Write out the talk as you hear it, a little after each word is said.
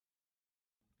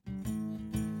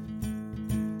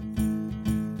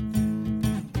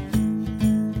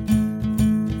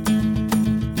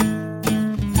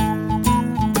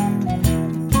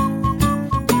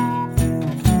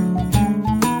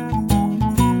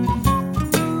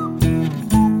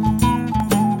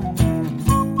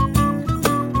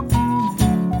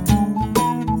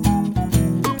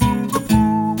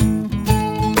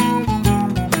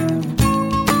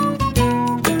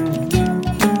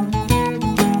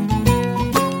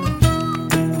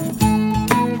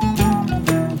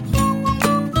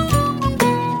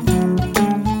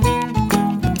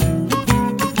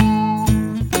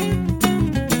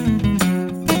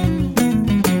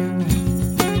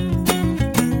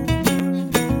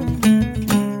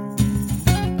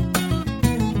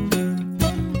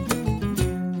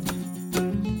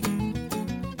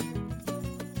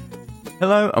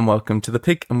Hello and welcome to the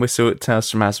Pig and Whistle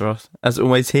Tales from Azeroth. As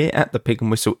always here at the Pig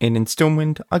and Whistle Inn in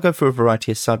Stormwind, I go through a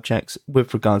variety of subjects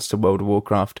with regards to World of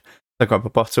Warcraft. So grab a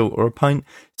bottle or a pint,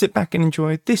 sit back and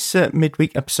enjoy. This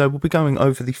midweek episode we'll be going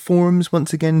over the forums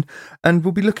once again, and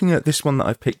we'll be looking at this one that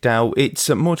I've picked out. It's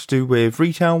more to do with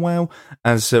retail WoW,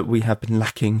 as we have been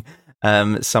lacking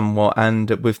somewhat, and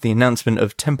with the announcement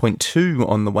of 10.2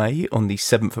 on the way on the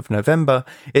 7th of November,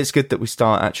 it's good that we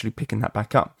start actually picking that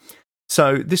back up.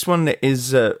 So this one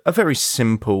is a very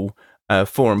simple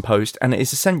forum post, and it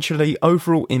is essentially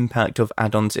overall impact of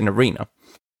add-ons in Arena.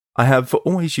 I have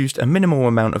always used a minimal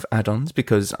amount of add-ons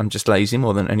because I'm just lazy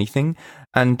more than anything,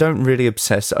 and don't really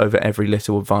obsess over every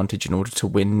little advantage in order to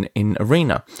win in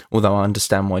Arena, although I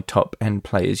understand why top-end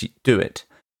players do it.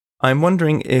 I'm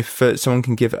wondering if someone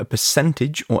can give a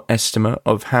percentage or estimate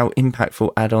of how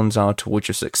impactful add-ons are towards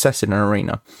your success in an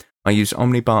Arena. I use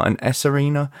Omnibar and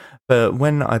S-Arena, but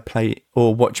when I play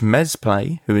or watch Mez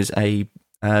play, who is a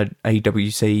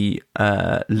AWC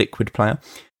Liquid player,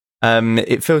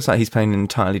 it feels like he's playing an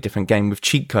entirely different game with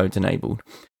cheat codes enabled.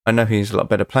 I know he's a lot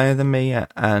better player than me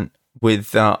and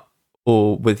without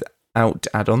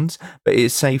add-ons, but it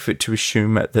is safe to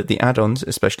assume that the add-ons,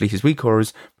 especially his weak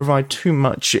auras, provide too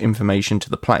much information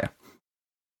to the player.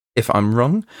 If I'm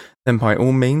wrong, then by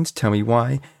all means tell me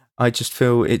why. I just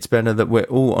feel it's better that we're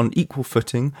all on equal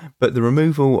footing, but the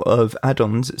removal of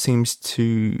add-ons seems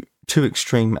too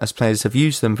extreme as players have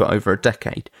used them for over a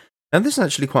decade. Now, this is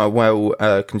actually quite a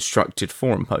well-constructed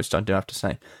forum post, I do have to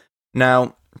say.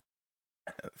 Now,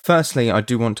 firstly, I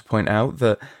do want to point out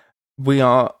that we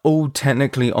are all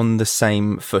technically on the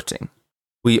same footing.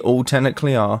 We all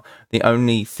technically are. The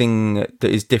only thing that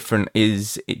is different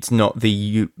is it's not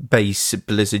the base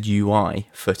Blizzard UI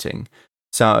footing.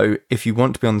 So if you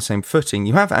want to be on the same footing,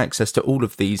 you have access to all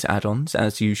of these add-ons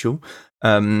as usual.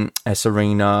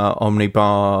 S-Arena,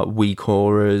 Omnibar, weak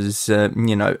auras,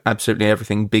 absolutely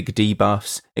everything, big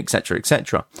debuffs, etc.,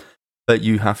 etc. But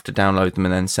you have to download them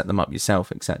and then set them up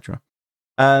yourself, etc.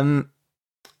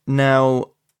 Now,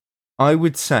 I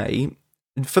would say,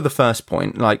 for the first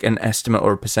point, like an estimate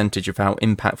or a percentage of how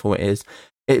impactful it is,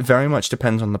 it very much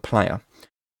depends on the player.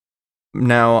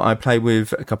 Now, I play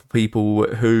with a couple of people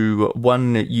who,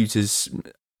 one uses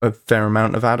a fair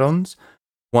amount of add-ons,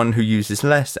 one who uses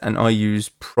less, and I use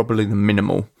probably the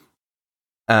minimal.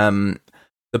 The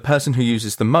person who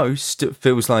uses the most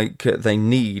feels like they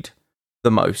need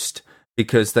the most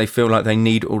because they feel like they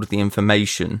need all of the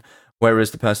information,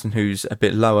 whereas the person who's a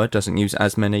bit lower, doesn't use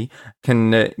as many,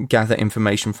 can gather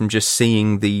information from just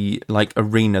seeing the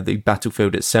arena, the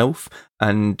battlefield itself,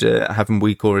 and having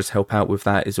weak auras help out with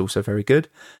that is also very good.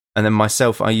 And then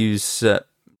myself, I use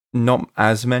not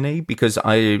as many because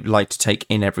I like to take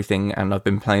in everything, and I've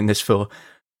been playing this for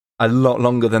a lot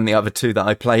longer than the other two that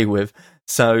I play with.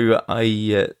 So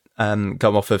I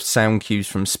go off of sound cues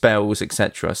from spells,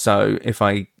 etc. So if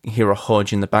I hear a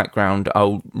hodge in the background,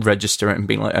 I'll register it and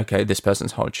be like, okay, this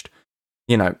person's hodged.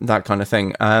 That kind of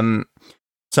thing.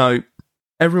 So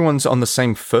everyone's on the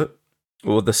same foot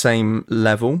or the same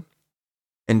level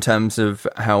in terms of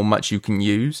how much you can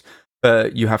use,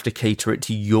 but you have to cater it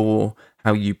to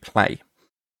how you play.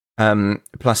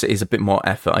 Plus, it is a bit more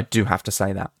effort. I do have to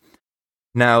say that.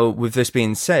 Now, with this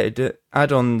being said,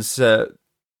 add-ons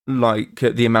like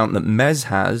the amount that Mez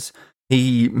has,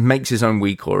 he makes his own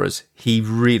weak auras. He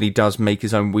really does make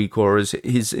his own weak auras.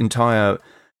 His entire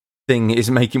thing is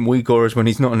making weak auras when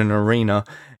he's not in an arena.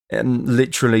 And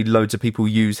literally loads of people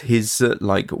use his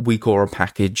weak aura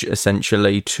package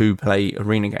essentially to play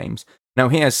arena games. Now,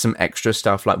 he has some extra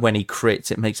stuff, like when he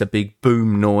crits, it makes a big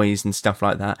boom noise and stuff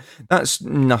like that. That's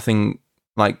nothing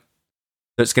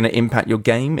that's going to impact your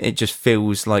game. It just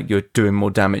feels like you're doing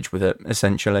more damage with it,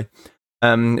 essentially.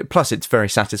 Plus, it's very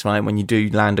satisfying when you do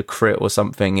land a crit or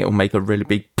something. It will make a really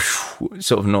big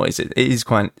sort of noise. It is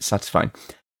quite satisfying.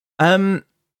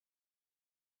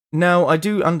 Now, I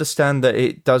do understand that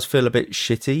it does feel a bit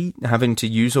shitty having to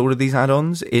use all of these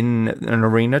add-ons in an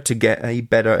arena to get a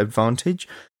better advantage.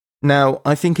 Now,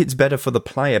 I think it's better for the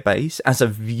player base. As a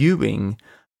viewing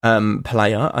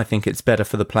player, I think it's better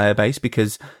for the player base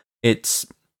because it's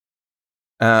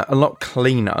a lot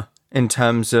cleaner in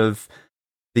terms of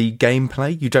the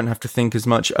gameplay. You don't have to think as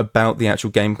much about the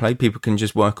actual gameplay. People can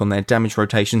just work on their damage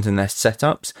rotations and their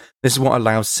setups. This is what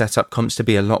allows setup comps to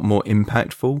be a lot more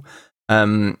impactful,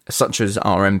 such as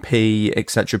RMP,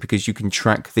 etc., because you can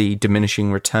track the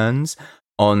diminishing returns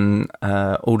on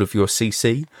all of your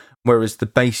CC, whereas the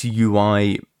base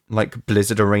UI, like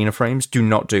Blizzard Arena frames, do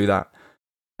not do that.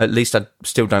 At least I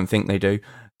still don't think they do.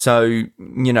 So,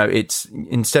 it's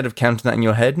instead of counting that in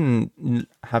your head and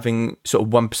having sort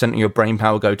of 1% of your brain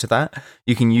power go to that,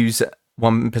 you can use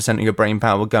 1% of your brain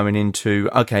power going into,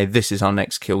 okay, this is our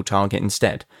next kill target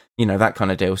instead. That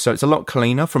kind of deal. So it's a lot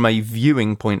cleaner from a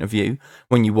viewing point of view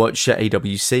when you watch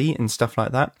AWC and stuff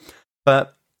like that.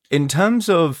 But in terms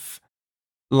of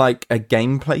like a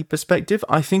gameplay perspective,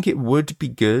 I think it would be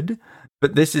good.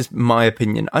 But this is my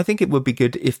opinion. I think it would be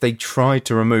good if they tried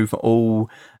to remove all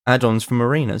add-ons from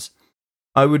arenas.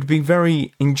 I would be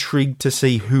very intrigued to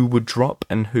see who would drop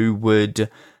and who would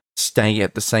stay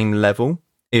at the same level.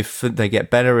 If they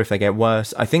get better, if they get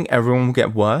worse. I think everyone will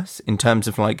get worse in terms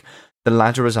of like the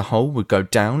ladder as a whole would go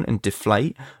down and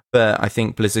deflate. But I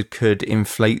think Blizzard could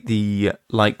inflate the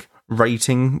like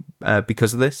rating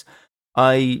because of this.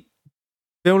 I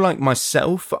feel like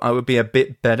myself, I would be a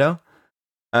bit better.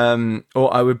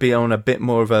 Or I would be on a bit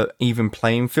more of a even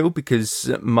playing field because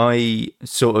my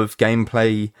sort of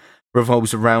gameplay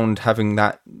revolves around having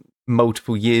that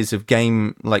multiple years of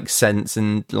game like sense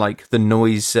and like the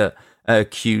noise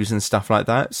cues and stuff like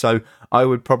that. So I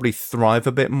would probably thrive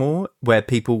a bit more where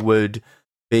people would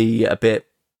be a bit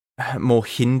more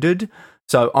hindered.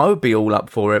 So I would be all up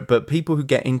for it. But people who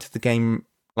get into the game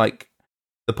like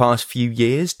the past few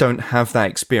years don't have that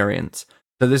experience.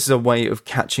 So this is a way of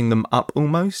catching them up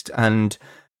almost and,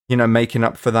 making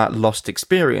up for that lost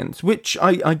experience, which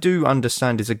I do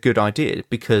understand is a good idea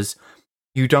because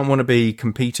you don't want to be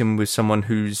competing with someone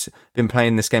who's been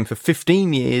playing this game for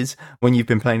 15 years when you've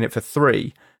been playing it for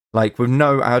 3. Like with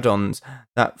no add-ons,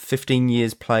 that 15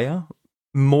 years player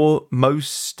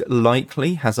most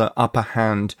likely has an upper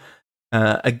hand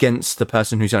against the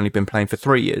person who's only been playing for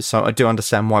 3 years. So I do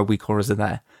understand why weak auras are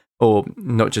there. Or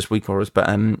not just weak auras, but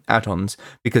add-ons,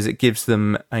 because it gives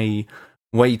them a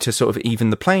way to sort of even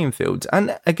the playing field.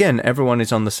 And again, everyone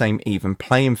is on the same even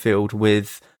playing field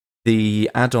with the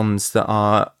add-ons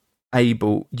that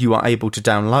you are able to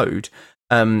download,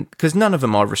 because none of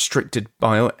them are restricted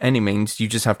by any means. You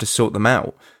just have to sort them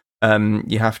out.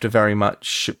 You have to very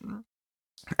much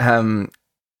cater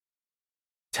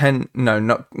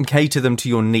them to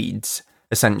your needs.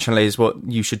 Essentially is what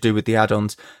you should do with the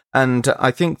add-ons. And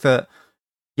I think that,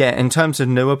 in terms of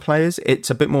newer players, it's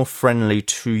a bit more friendly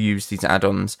to use these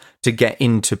add-ons to get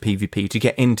into PvP, to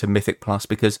get into Mythic Plus,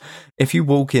 because if you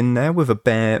walk in there with a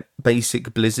bare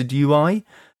basic Blizzard UI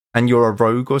and you're a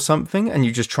rogue or something and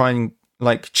you just try and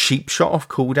like cheap shot off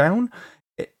cooldown,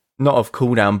 not off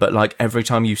cooldown, but like every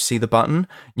time you see the button,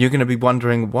 you're going to be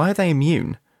wondering, why are they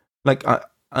immune? Like,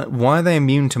 why are they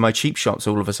immune to my cheap shots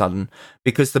all of a sudden?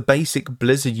 Because the basic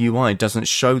Blizzard UI doesn't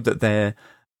show that they're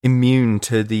immune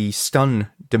to the stun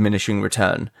diminishing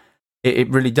return. It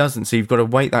really doesn't. So you've got to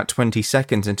wait that 20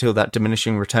 seconds until that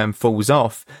diminishing return falls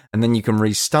off, and then you can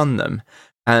re-stun them.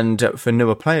 And for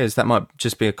newer players, that might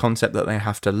just be a concept that they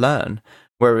have to learn.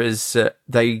 Whereas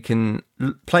they can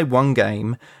play one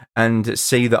game and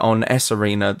see that on S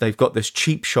Arena, they've got this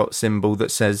cheap shot symbol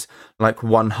that says like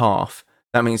 1/2.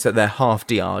 That means that they're half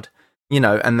DR'd,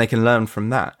 and they can learn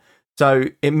from that. So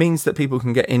it means that people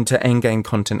can get into endgame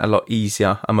content a lot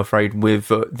easier, I'm afraid,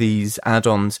 with these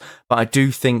add-ons. But I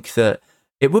do think that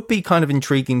it would be kind of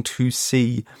intriguing to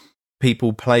see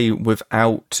people play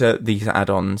without these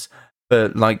add-ons.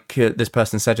 But like this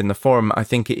person said in the forum, I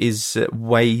think it is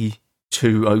way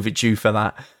too overdue for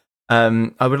that.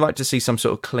 I would like to see some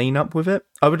sort of cleanup with it.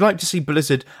 I would like to see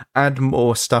Blizzard add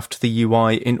more stuff to the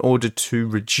UI in order to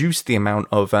reduce the amount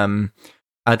of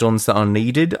add-ons that are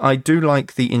needed. I do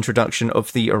like the introduction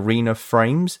of the arena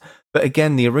frames, but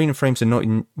again, the arena frames are not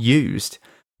used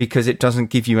because it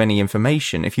doesn't give you any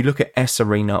information. If you look at S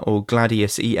Arena or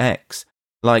Gladius EX,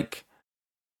 like,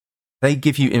 they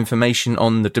give you information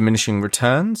on the diminishing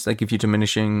returns, they give you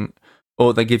information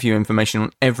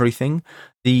on everything.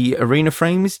 The arena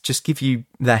frames just give you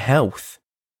their health,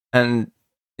 and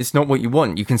it's not what you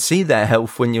want. You can see their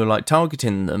health when you're like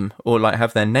targeting them or like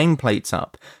have their nameplates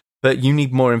up, but you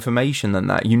need more information than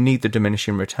that. You need the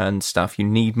diminishing return stuff. You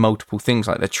need multiple things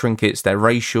like their trinkets, their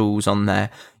racials on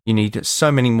there. You need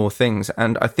so many more things,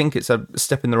 and I think it's a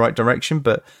step in the right direction,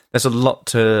 but there's a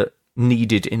lot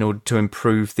needed in order to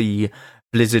improve the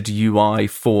Blizzard UI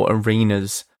for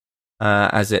arenas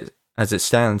as it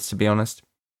stands, to be honest.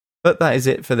 But that is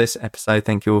it for this episode.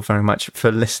 Thank you all very much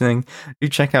for listening. Do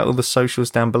check out all the socials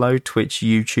down below: Twitch,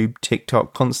 YouTube,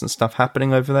 TikTok, constant stuff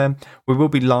happening over there. We will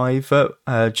be live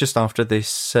just after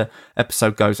this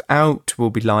episode goes out. We'll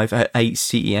be live at 8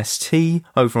 CEST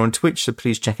over on Twitch, so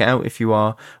please check it out if you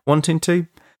are wanting to.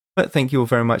 But thank you all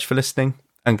very much for listening,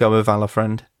 and go with Valor,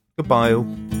 friend. Goodbye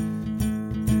all.